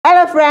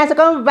friends,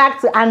 welcome back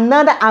to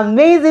another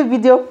amazing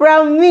video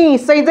from me.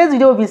 So in this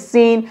video we'll be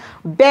seeing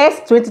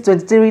best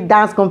 2023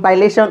 dance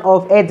compilation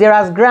of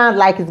Edurance Grand.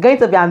 Like, it's going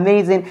to be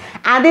amazing,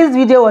 and this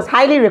video was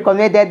highly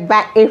recommended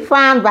by a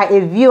fan, by a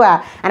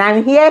viewer, and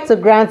I'm here to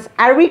grant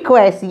a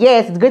request.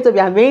 Yes, it's going to be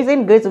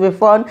amazing, going to be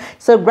fun.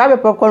 So grab your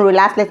popcorn,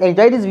 relax, let's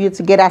enjoy this video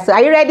together. So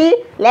are you ready?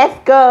 Let's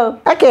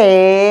go.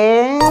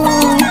 Okay.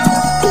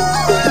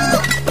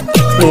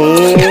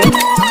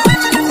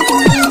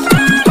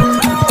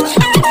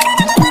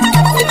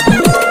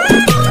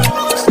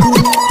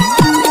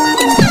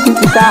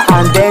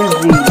 And then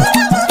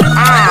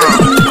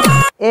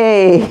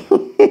hey.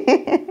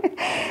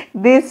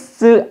 These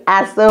two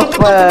are so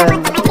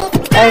fun.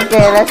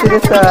 Okay, let's do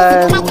this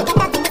one.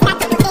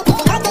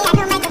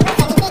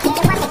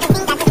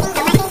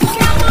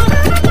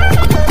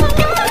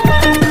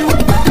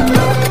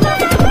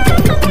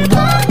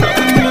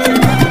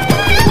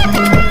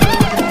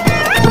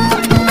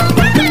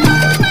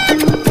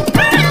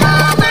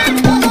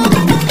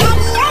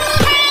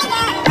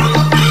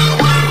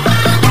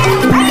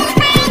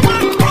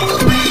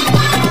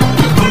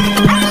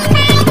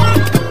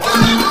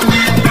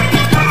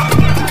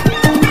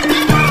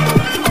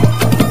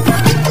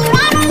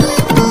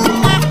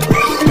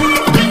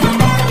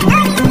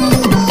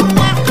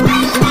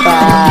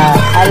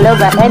 I love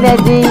the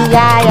energy,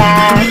 yeah.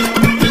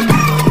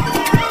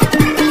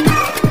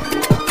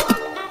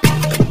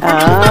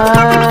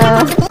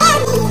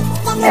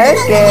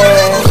 Okay.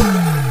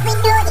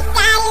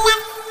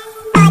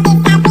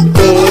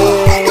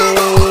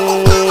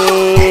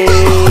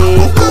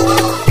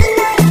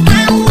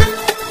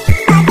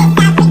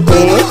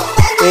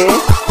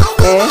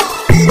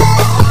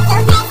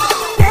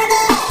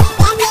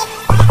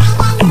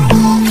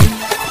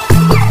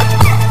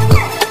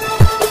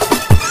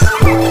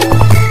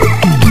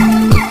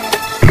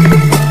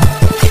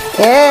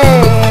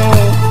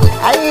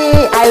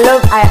 I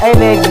love our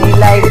energy,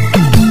 like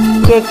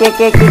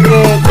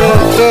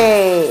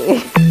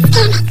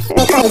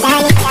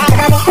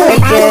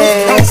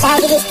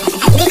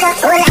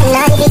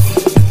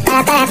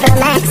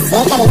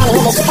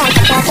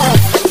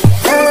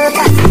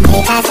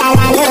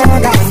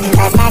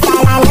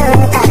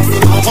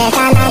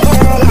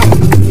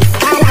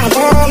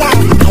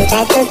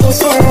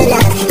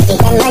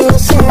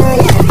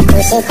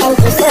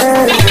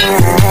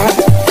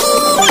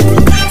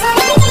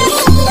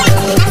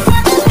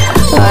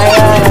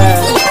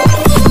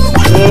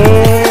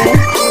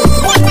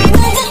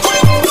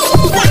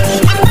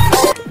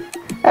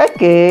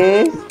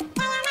okay.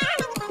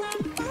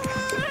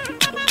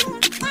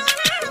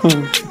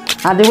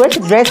 And the way she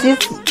dresses,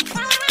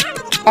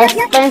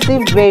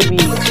 expensive baby.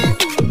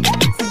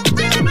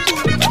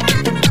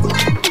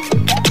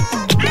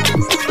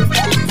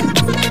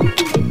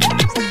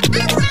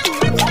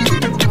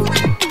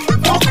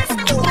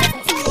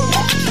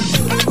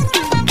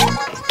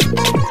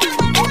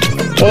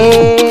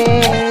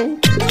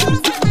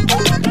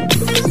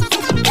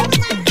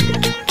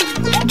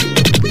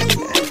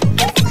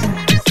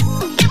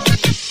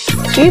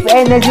 If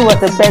energy was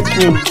a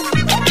person,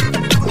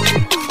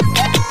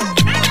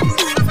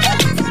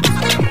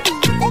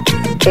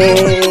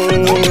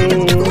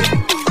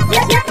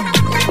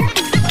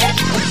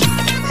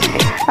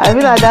 I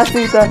feel like that's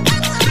it.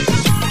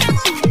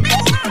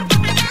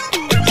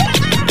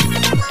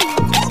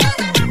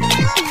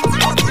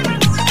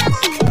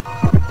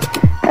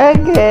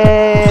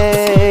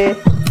 Okay,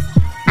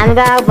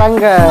 another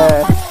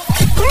banger.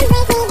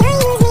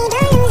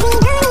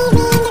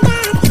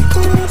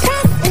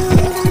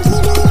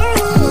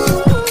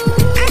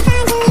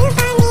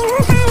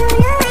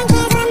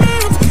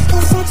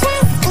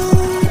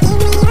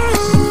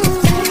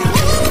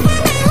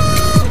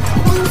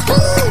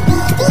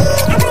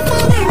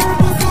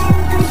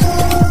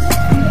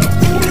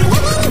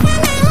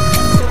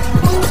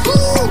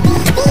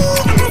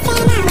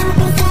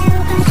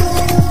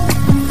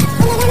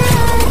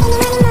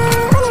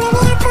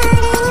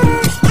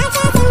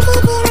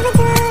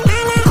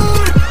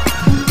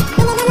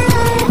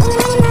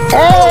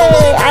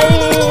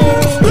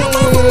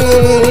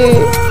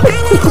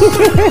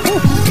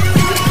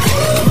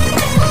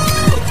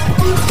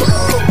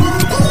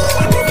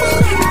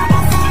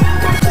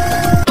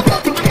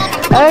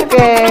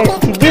 Okay,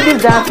 she did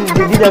this dance with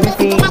the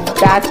DWC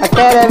Dance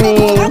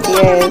Academy,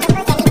 yes.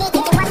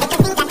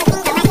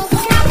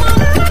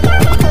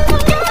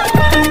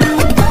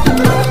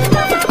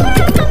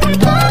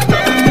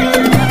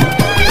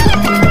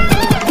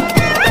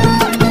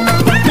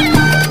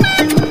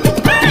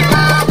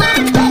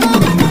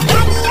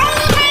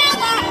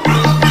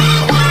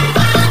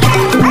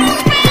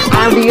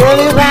 I'm the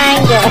only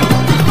banger.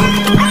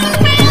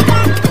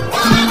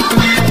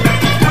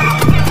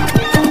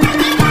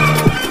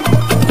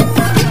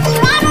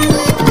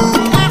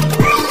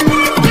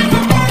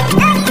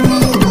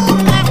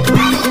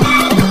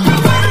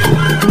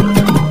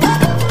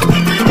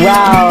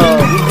 Wow,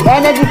 it's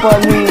energy for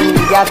me.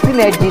 There's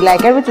synergy,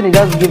 like everything is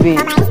just giving.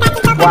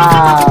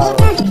 Wow.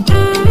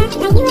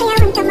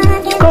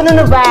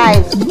 Konono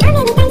vibes.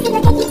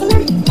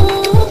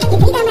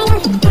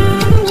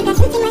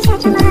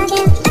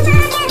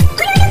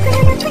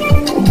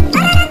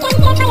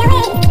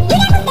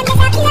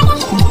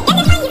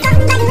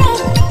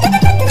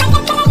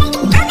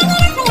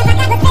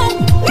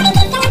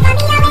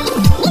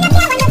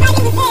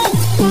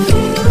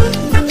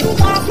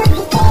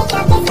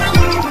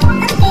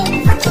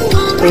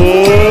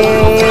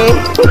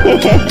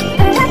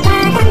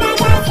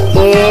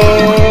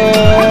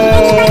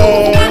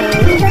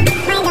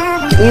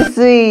 It's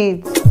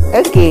sweet.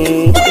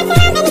 Okay.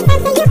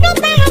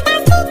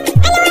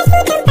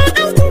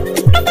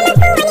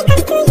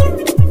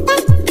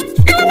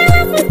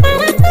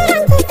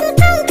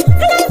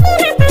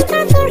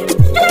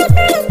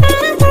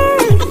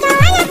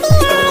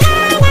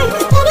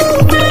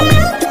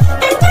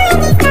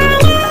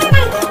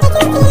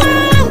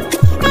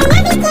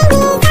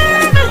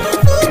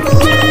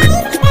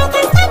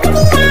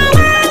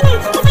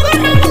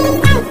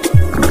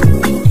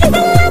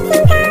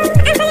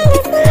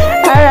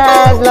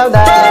 Love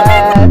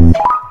that.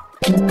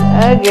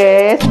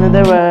 Okay, it's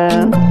another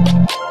one.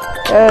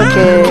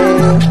 Okay.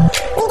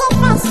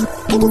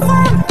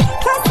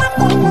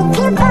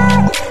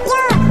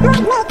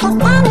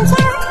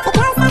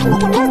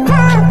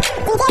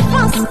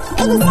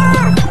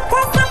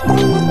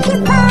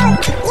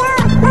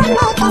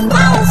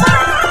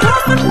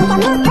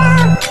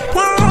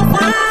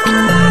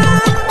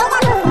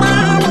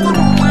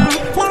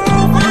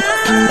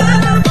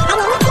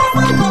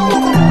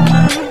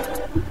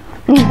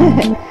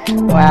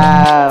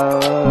 Wow.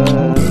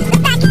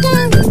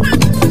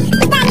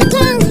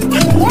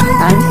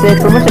 And it's a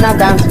promotional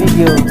dance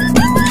video.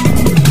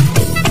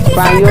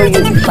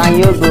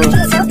 Sanyogo.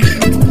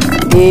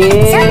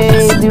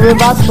 Hey, the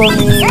reverse for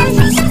me.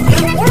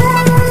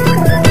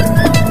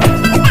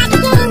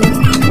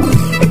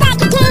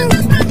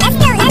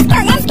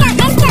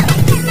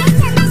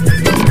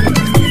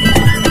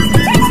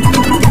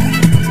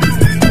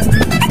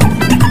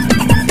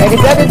 And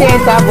it's everything in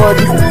our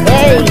body.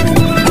 Hey.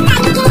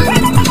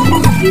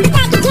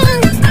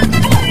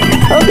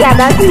 Hope you are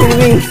dancing with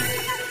me.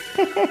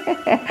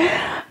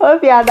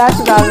 Hope you are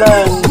dancing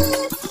along.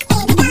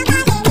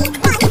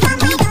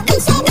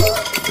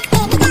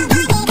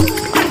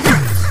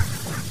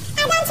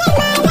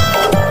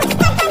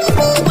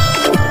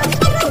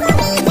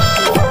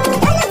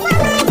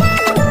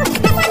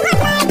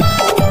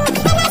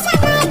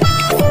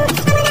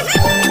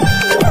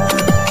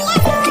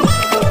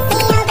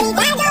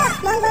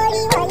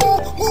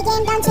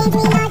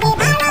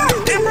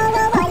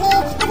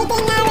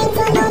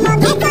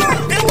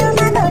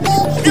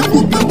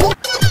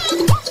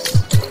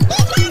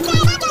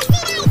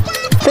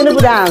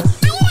 Dance.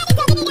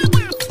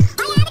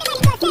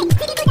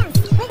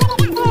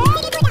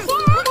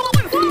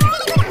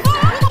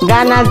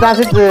 Ghana's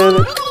dancing to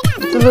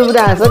Tinubu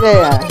dance. Okay,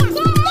 yeah.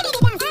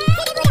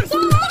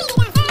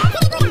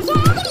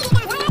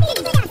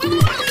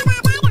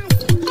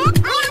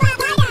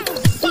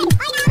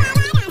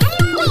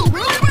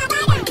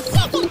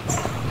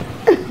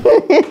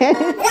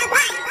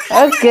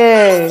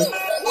 Okay.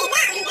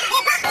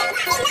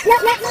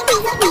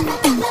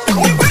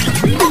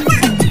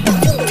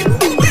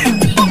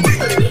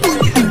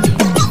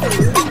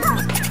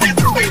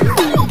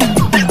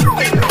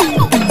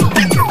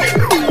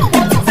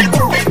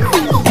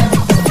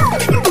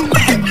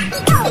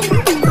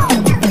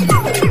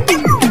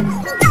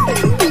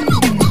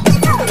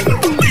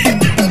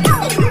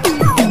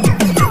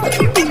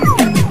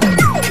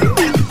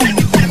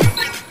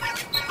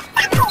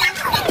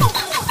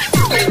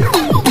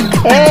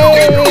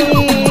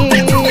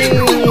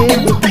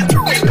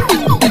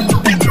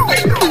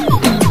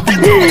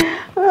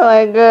 Oh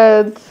my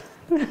god.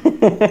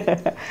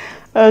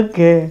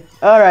 Okay,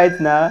 all right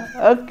now.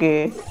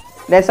 Okay,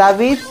 let's have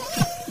it.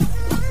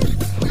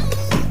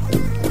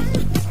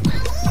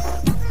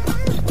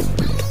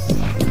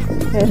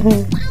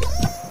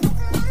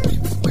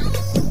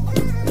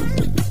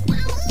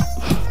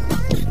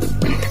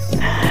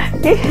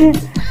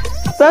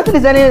 Something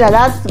is telling me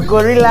that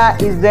gorilla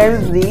is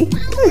Zenzi.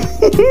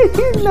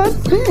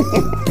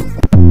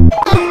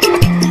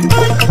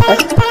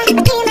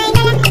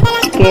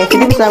 Okay,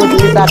 sini bisa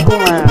utuliza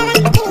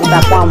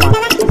Takuma.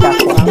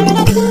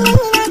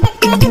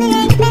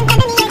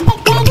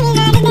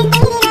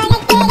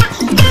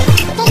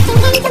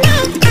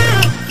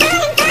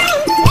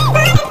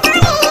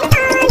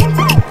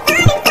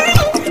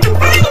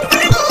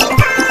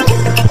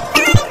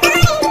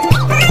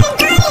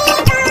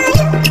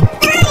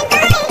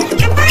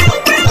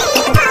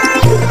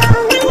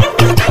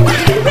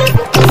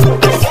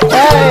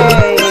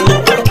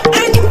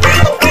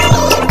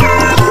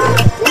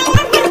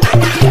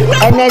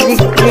 Energy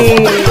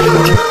cream.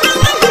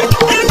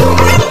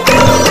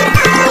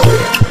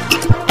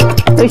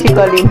 Who is she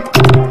calling?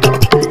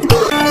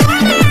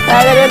 I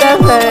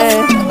don't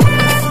know.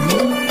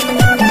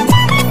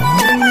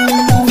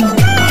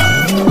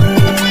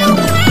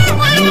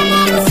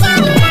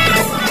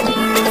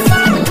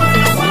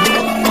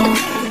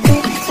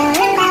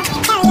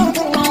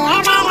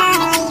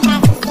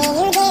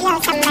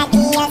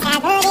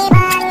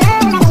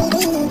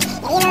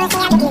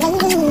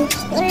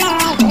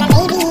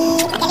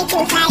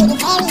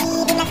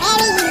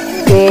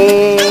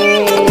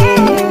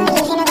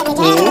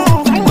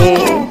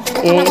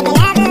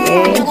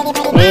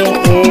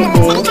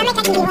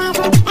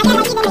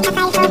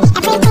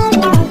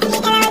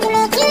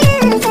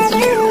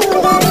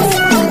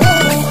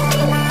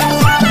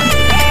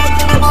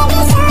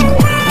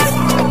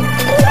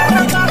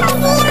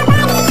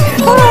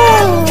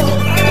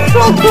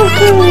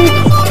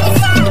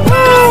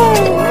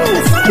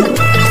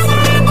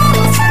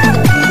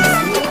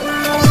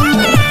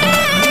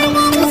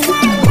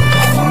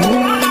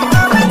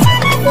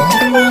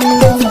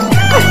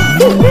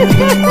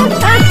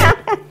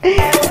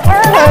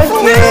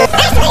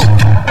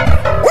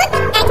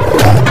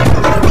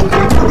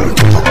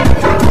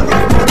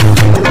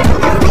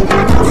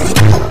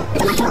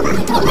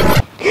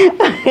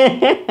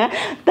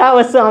 That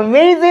was so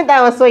amazing.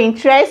 That was so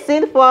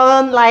interesting,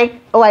 fun. Like,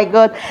 oh my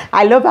god,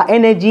 I love her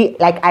energy.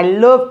 Like, I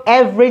love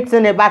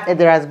everything about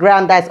Edurance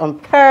Grand that's on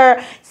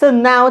her. So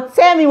now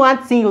tell me one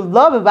thing you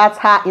love about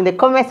her in the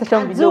comment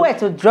section below. Do it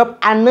to drop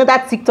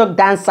another TikTok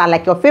dancer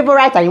like your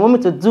favorite and you want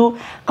me to do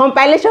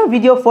compilation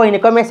video for in the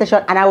comment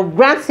section, and I will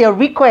grant your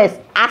request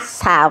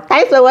ASAP.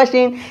 Thanks for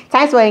watching.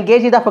 Thanks for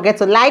engaging. Don't forget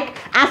to like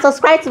and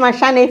subscribe to my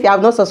channel if you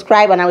have not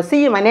subscribed, and I will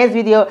see you in my next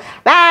video.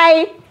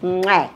 Bye. Mwah.